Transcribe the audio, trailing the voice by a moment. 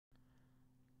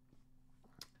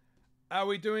How are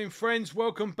we doing, friends?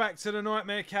 Welcome back to the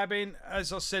Nightmare Cabin.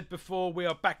 As I said before, we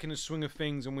are back in the swing of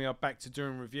things and we are back to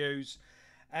doing reviews.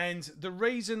 And the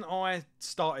reason I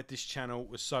started this channel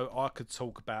was so I could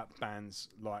talk about bands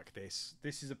like this.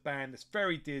 This is a band that's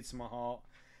very dear to my heart.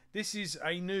 This is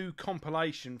a new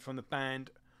compilation from the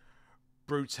band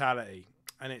Brutality.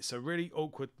 And it's a really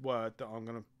awkward word that I'm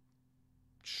going to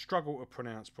struggle to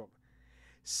pronounce properly.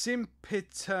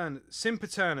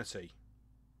 Sempiternity.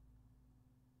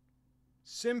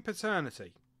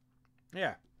 Sempiternity.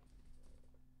 Yeah.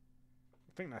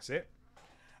 I think that's it.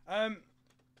 I've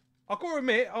got to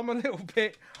admit, I'm a little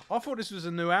bit... I thought this was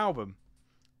a new album.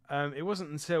 It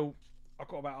wasn't until I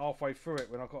got about halfway through it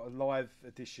when I got a live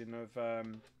edition of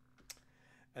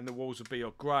And the Walls Will Be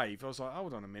Your Grave. I was like,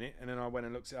 hold on a minute. And then I went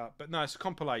and looked it up. But no, it's a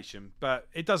compilation. But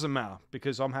it doesn't matter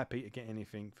because I'm happy to get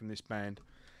anything from this band.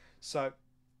 So,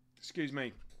 excuse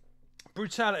me.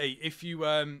 Brutality, if you...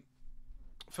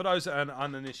 for those that are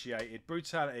uninitiated,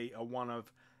 Brutality are one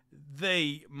of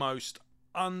the most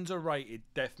underrated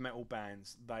death metal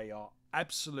bands. They are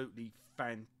absolutely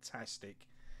fantastic,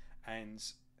 and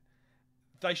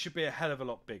they should be a hell of a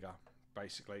lot bigger,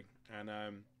 basically. And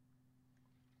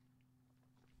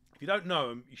if you don't know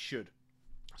them, you should.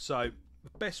 So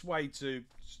the best way to,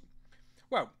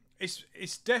 well,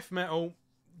 it's death metal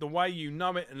the way you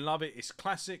know it and love it. It's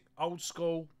classic, old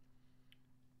school.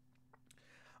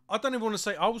 I don't even want to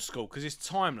say old school because it's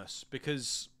timeless,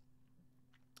 because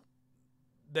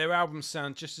their albums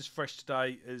sound just as fresh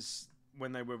today as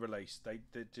when they were released. They're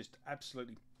just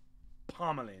absolutely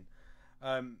pummeling.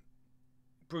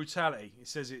 Brutality, it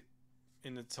says it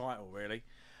in the title, really.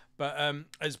 But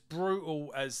as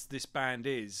brutal as this band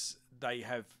is, they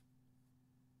have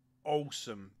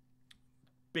awesome,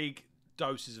 big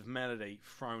doses of melody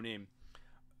thrown in.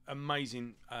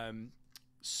 Amazing,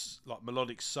 like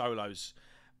melodic solos.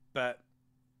 But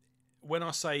when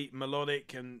I say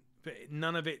melodic, and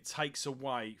none of it takes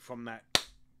away from that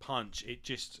punch, it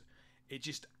just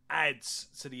adds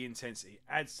to the intensity,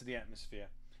 adds to the atmosphere.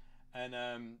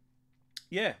 And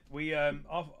yeah, we like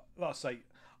I say,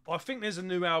 I think there's a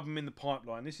new album in the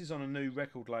pipeline. This is on a new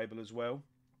record label as well.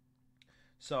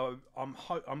 So I'm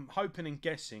hoping and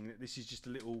guessing that this is just a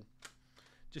little,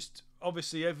 just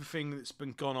obviously everything that's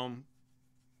been gone on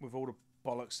with all the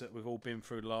bollocks that we've all been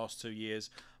through the last 2 years.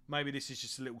 Maybe this is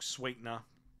just a little sweetener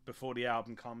before the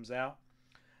album comes out.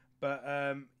 But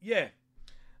yeah,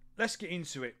 let's get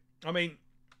into it. I mean,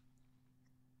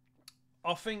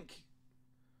 I think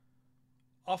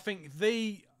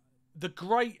the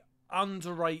great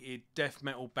underrated death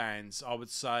metal bands, I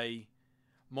would say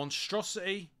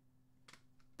Monstrosity,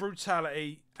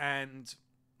 Brutality, and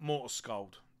Mortal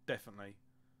Scold, definitely.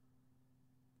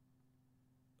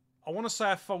 I want to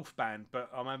say a fourth band, but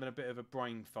I'm having a bit of a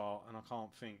brain fart and I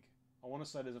can't think. I want to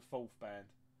say there's a fourth band,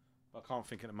 but I can't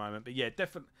think at the moment. But yeah,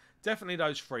 definitely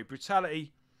those three.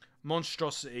 Brutality,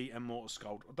 Monstrosity, and Mortal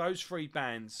Scold. Those three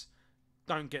bands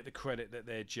don't get the credit that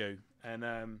they're due.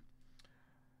 And,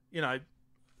 you know,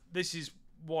 this is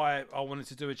why I wanted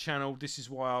to do a channel. This is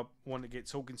why I want to get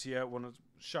talking to you. I want to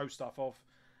show stuff off.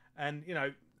 And, you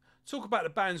know, talk about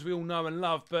the bands we all know and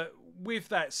love, but with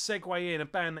that, segue in a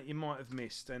band that you might have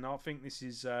missed. And I think this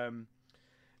is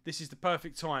the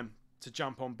perfect time to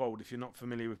jump on board if you're not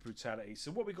familiar with Brutality.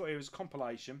 So what we got here is a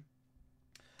compilation.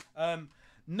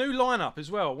 New lineup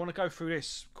as well. I want to go through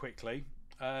this quickly.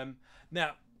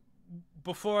 Now,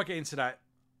 before I get into that,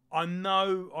 I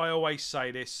know I always say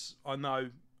this. I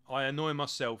know I annoy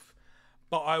myself,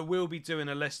 but I will be doing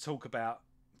a Let's Talk About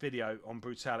video on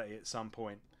Brutality at some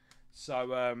point.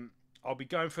 So I'll be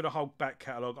going through the whole back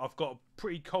catalogue. I've got a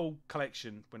pretty cool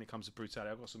collection when it comes to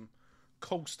Brutality. I've got some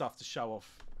cool stuff to show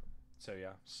off to you.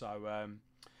 So,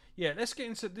 yeah, let's get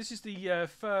into... This is the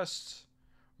first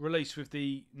release with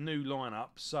the new lineup.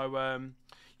 So,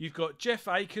 you've got Jeff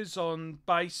Akers on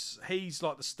bass. He's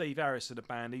like the Steve Harris of the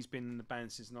band. He's been in the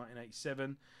band since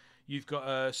 1987. You've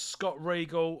got Scott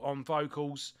Regal on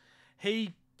vocals.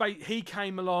 He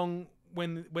came along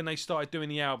when they started doing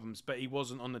the albums, but he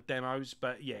wasn't on the demos.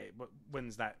 But yeah,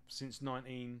 when's that? Since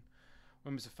 19...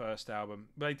 When was the first album?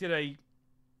 But they did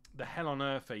the Hell on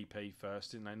Earth EP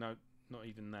first, didn't they? No, not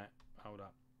even that. Hold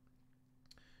up.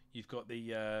 You've got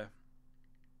the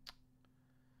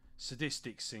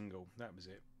Sadistic single. That was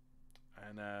it.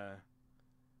 And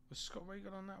was Scott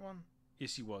Regal on that one?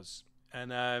 Yes, he was.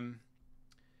 And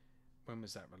when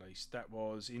was that released? That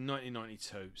was in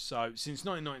 1992. So since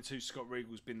 1992, Scott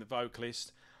Regal's been the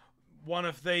vocalist. One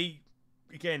of the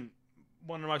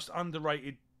most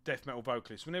underrated death metal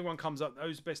vocalists. When everyone comes up,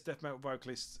 those best death metal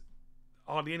vocalists,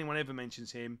 hardly anyone ever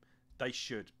mentions him. They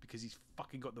should, because he's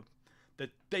fucking got the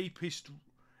deepest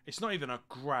It's not even a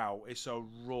growl, it's a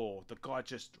roar. The guy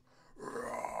just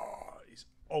is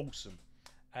awesome.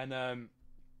 And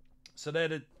so they're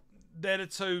the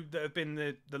two that have been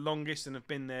the longest and have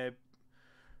been there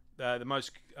the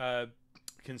most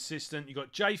consistent. You've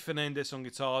got Jay Fernandez on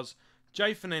guitars.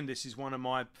 Jay Fernandez is one of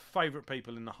my favourite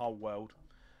people in the whole world.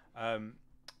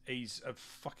 He's a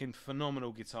fucking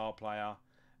phenomenal guitar player,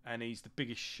 and he's the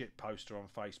biggest shit poster on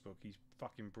Facebook. He's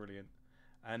fucking brilliant.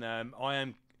 And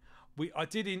I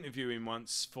did interview him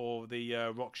once for the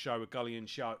rock show with Gully and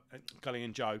Joe,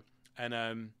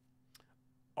 and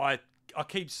I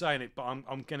keep saying it, but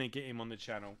I'm gonna get him on the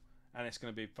channel, and it's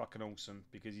gonna be fucking awesome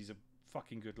because he's a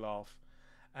fucking good laugh.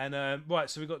 And right,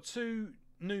 so we've got 2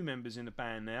 new members in the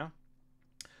band now.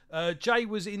 Jay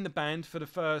was in the band for the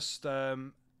first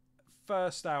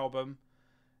album,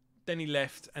 then he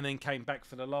left and then came back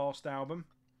for the last album,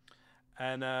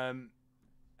 and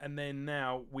then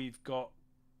now we've got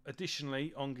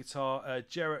additionally on guitar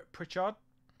Jarrett Pritchard,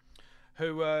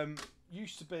 who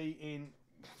used to be in,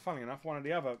 funny enough, one of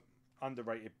the other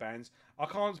underrated bands. I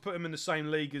can't put him in the same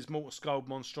league as Mortal Skull,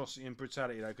 Monstrosity and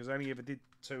Brutality though, because they only ever did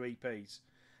 2 EPs.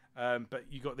 But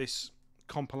you got this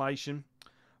compilation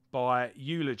by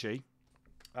Eulogy.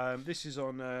 This is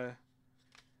on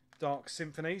Dark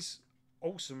Symphonies.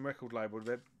 Awesome record label.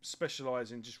 They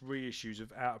specialise in just reissues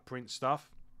of out of print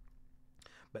stuff.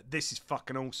 But this is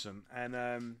fucking awesome.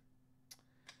 And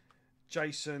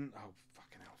Jason, oh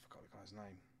fucking hell, I forgot the guy's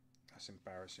name. That's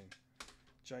embarrassing.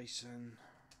 Jason,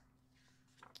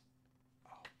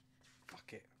 oh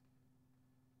fuck it.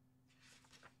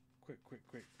 Quick,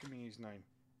 give me his name.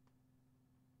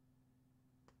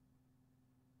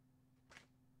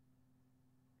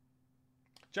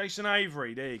 Jason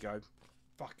Avery, there you go.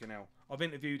 Fucking hell. I've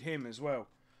interviewed him as well.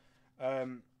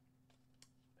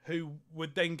 Who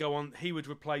would then go on, he would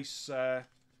replace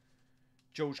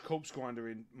George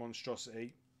Corpsegrinder in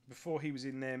Monstrosity. Before he was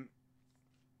in them,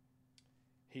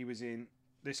 he was in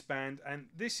this band. And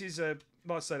this is a,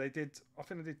 like I say, I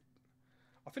think they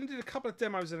did a couple of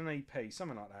demos and an EP,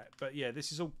 something like that. But yeah,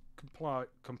 this is all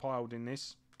compiled in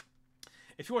this.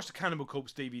 If you watch the Cannibal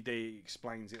Corpse DVD, it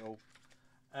explains it all.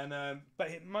 And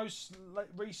but most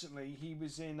recently, he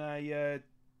was in a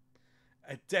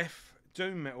death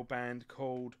doom metal band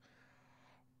called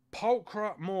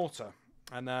Pulchra Mortar,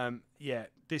 and yeah,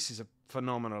 this is a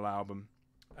phenomenal album.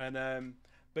 And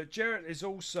but Jarrett is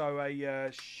also a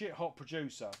shit hot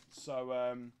producer,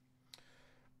 so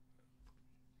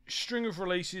string of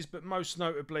releases, but most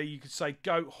notably, you could say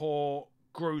Goat Whore,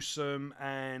 Gruesome,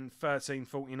 and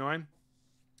 1349.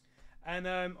 And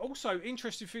also,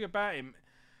 interesting thing about him.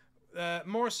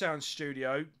 Morrisound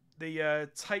Studio, the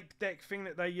tape deck thing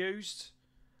that they used,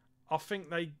 I think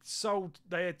they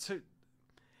had 2.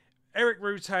 Eric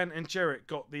Rutan and Jarrett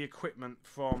got the equipment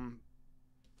from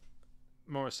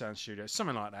Morrisound Studio,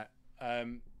 something like that.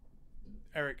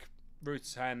 Eric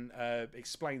Rutan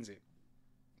explains it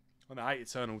on the Hate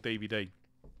Eternal DVD.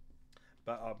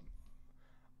 But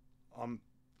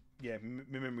yeah,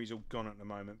 my memory's all gone at the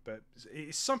moment. But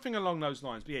it's something along those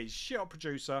lines. But yeah, he's a shit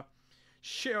producer,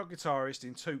 shit hot guitarist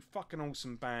in 2 fucking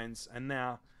awesome bands, and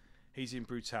now he's in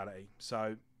Brutality.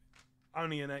 So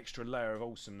only an extra layer of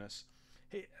awesomeness.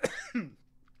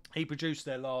 He produced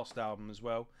their last album as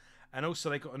well, and also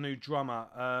they got a new drummer,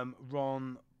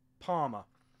 Ron Palmer,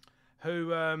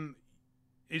 who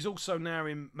is also now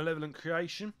in Malevolent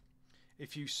Creation.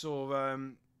 If you saw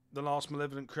the last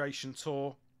Malevolent Creation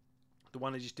tour, the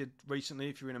one they just did recently,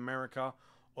 if you're in America,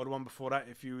 or the one before that,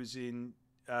 if you was in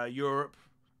Europe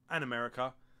and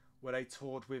America, where they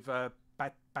toured with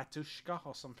Batushka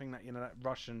or something, that, you know, that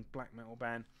Russian black metal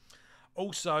band.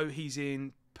 Also, he's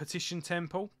in Petition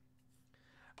Temple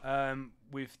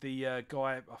with the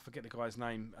guy, I forget the guy's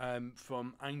name,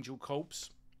 from Angel Corpse.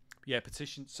 Yeah,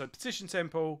 Petition. So Petition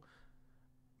Temple,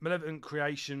 Malevolent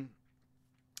Creation,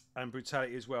 and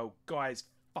Brutality as well. Guy's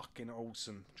fucking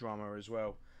awesome drummer as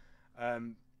well.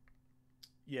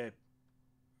 Yeah,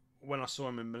 when I saw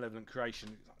him in Malevolent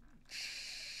Creation,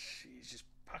 he's just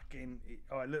fucking.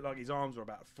 It looked like his arms were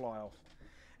about to fly off.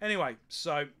 Anyway,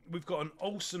 so we've got an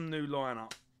awesome new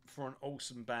lineup for an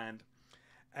awesome band,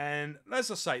 and as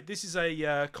I say, this is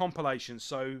a compilation.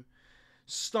 So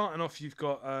starting off, you've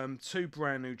got 2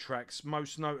 brand new tracks,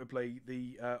 most notably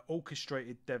the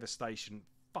Orchestrated Devastation.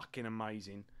 Fucking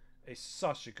amazing! It's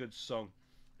such a good song.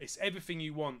 It's everything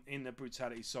you want in the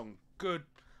Brutality song. Good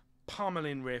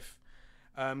pummeling riff.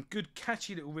 Good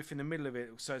catchy little riff in the middle of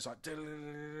it, so it's like,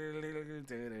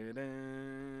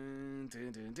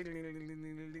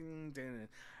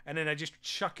 and then they just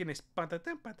chuck in this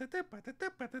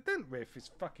riff. It's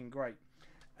fucking great.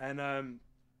 And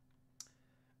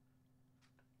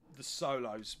the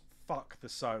solos. Fuck the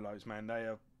solos, man. They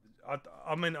are.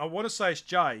 I mean, I want to say it's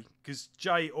Jay, because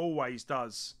Jay always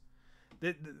does.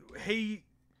 He,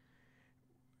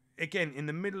 again, in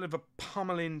the middle of a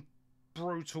pummeling,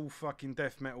 brutal fucking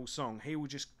death metal song, he will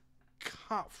just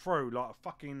cut through like a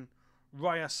fucking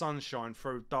ray of sunshine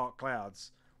through dark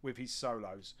clouds with his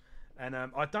solos. And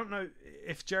I don't know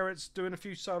if Jarrett's doing a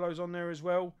few solos on there as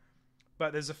well,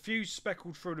 but there's a few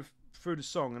speckled through the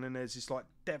song, and then there's this like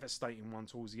devastating one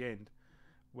towards the end,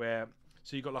 where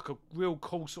so you got like a real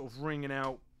cool sort of ringing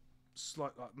out,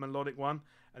 slight like melodic one,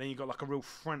 and then you got like a real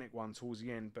frantic one towards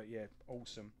the end. But yeah,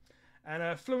 awesome.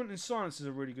 And Fluent in Silence is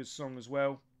a really good song as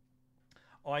well.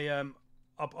 I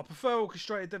prefer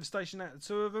Orchestrated Devastation out of the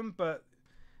two of them, but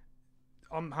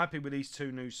I'm happy with these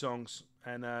two new songs.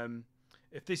 And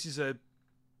if this is a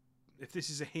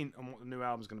hint on what the new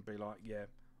album's going to be like, yeah,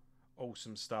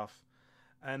 awesome stuff.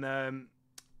 And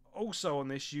also on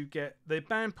this, you get the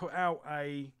band put out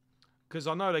because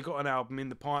I know they got an album in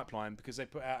the pipeline, because they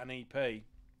put out an EP,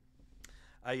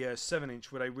 a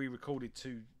 7-inch where they re-recorded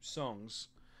 2 songs,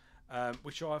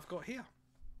 which I've got here,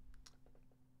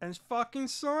 and it's fucking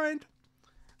signed.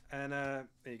 And there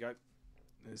you go.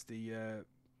 There's the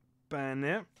band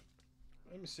there.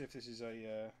 Let me see if this is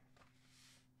a.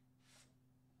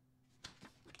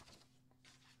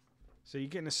 So you're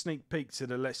getting a sneak peek to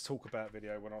the Let's Talk About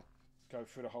video when I go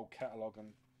through the whole catalogue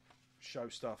and show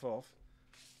stuff off.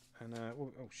 And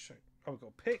oh shit! Oh, we've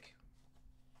got a pick.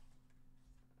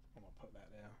 I might put that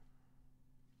there.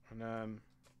 And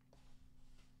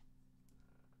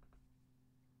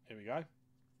here we go.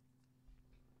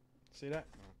 See that?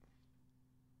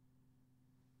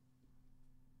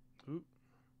 Ooh.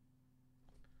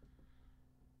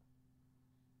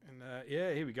 And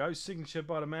yeah, here we go. Signature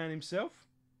by the man himself.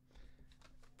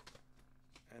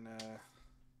 And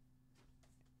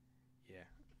yeah,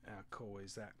 how cool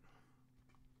is that?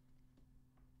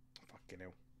 Fucking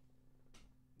hell.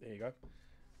 There you go.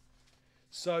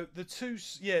 So the two,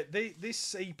 yeah,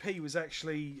 this EP was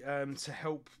actually to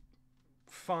help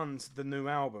fund the new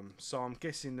album. So I'm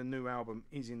guessing the new album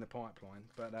is in the pipeline.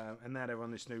 But and now they're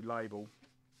on this new label.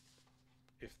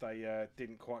 If they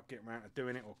didn't quite get around to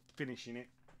doing it or finishing it,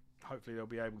 hopefully they'll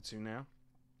be able to now.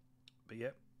 But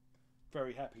yeah,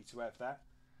 very happy to have that.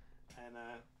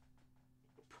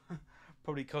 And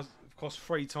probably cost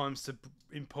 3 times to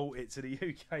import it to the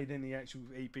UK than the actual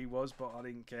EP was, but I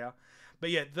didn't care. But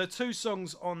yeah, the 2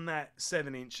 songs on that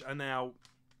 7-inch are now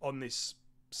on this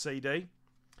CD.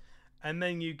 And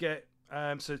then you get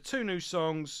so 2 new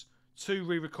songs, 2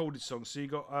 re-recorded songs. So you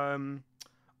got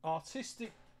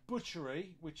Artistic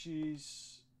Butchery, which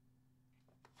is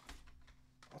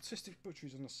Artistic Butchery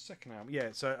is on the second album. Yeah,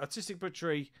 so Artistic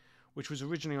Butchery, which was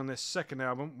originally on their second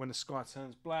album, When the Sky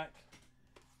Turns Black.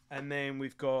 And then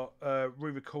we've got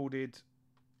re-recorded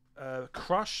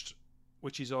Crushed,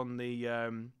 which is on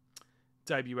the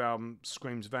debut album,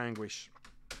 Screams of Anguish.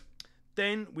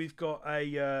 Then we've got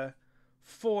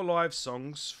 4 live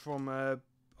songs from, I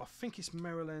think it's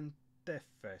Maryland Death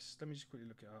Fest. Let me just quickly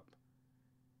look it up.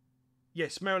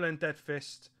 Yes, Maryland Death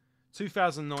Fest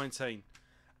 2019.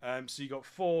 So you got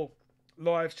 4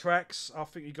 live tracks. I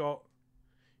think you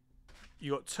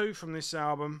got 2 from this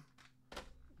album,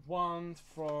 1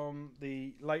 from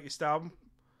the latest album,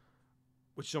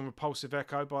 which is on Repulsive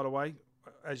Echo, by the way.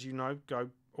 As you know,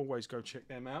 always go check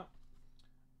them out.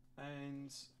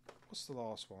 And what's the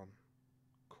last one?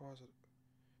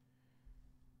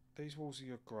 These Walls of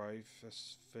Your Grave,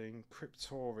 this thing.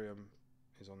 Cryptorium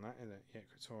is on that, isn't it? Yeah,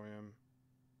 Cryptorium.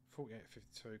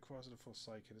 4852. Cries of the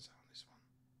Forsaken. Is that on this one?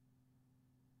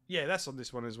 Yeah, that's on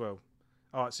this one as well.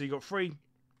 Alright, so you got 3.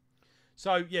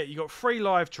 So, yeah, you got 3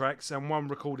 live tracks and 1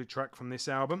 recorded track from this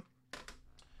album.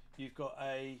 You've got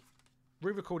a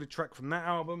re-recorded track from that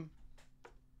album,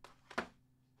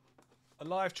 a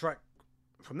live track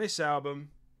from this album,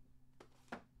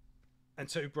 and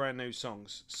 2 brand new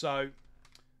songs. So,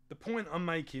 the point I'm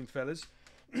making, fellas,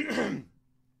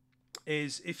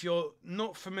 is if you're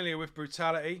not familiar with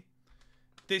Brutality,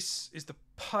 this is the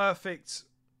perfect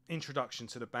introduction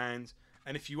to the band.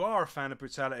 And if you are a fan of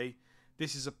Brutality,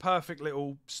 this is a perfect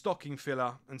little stocking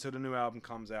filler until the new album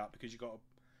comes out, because you've got a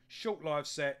short live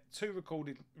set, 2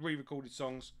 re-recorded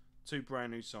songs, 2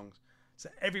 brand new songs. So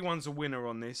everyone's a winner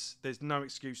on this. There's no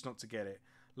excuse not to get it.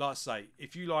 Like I say,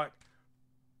 if you like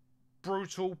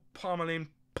brutal, pummeling,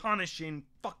 punishing,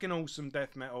 fucking awesome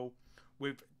death metal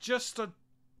with just a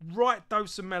right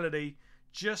dose of melody,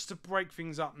 just to break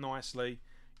things up nicely,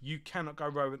 you cannot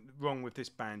go wrong with this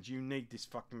band. You need this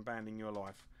fucking band in your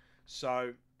life.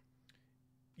 So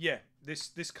yeah,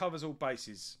 this covers all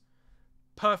bases.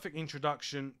 Perfect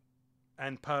introduction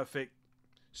and perfect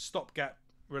stopgap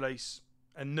release,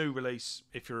 and new release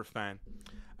if you're a fan.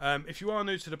 If you are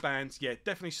new to the band, yeah,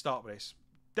 definitely start with this.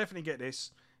 Definitely get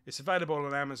this. It's available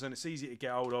on Amazon. It's easy to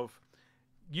get hold of.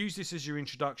 Use this as your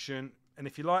introduction. And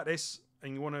if you like this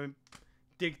and you want to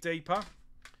dig deeper,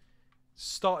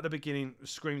 start at the beginning with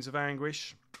Screams of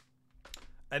Anguish.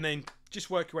 And then just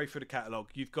work your way through the catalogue.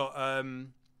 You've got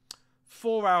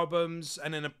 4 albums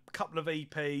and then a couple of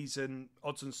EPs and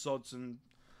odds and sods and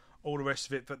all the rest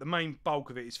of it. But the main bulk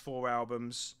of it is 4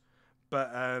 albums.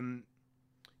 But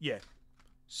yeah,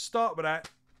 start with that.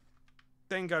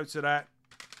 Then go to that.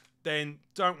 Then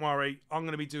don't worry, I'm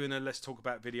going to be doing a Let's Talk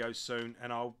About videos soon,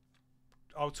 and I'll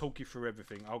talk you through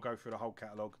everything. I'll go through the whole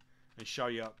catalogue and show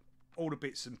you all the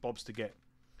bits and bobs to get.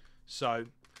 So,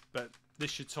 but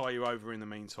this should tie you over in the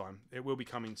meantime. It will be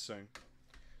coming soon.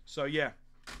 So yeah,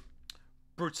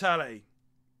 Brutality,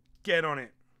 get on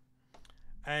it.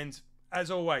 And as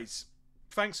always,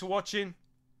 thanks for watching.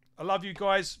 I love you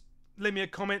guys. Leave me a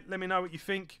comment. Let me know what you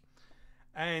think.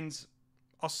 And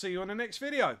I'll see you on the next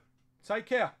video. Take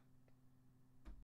care.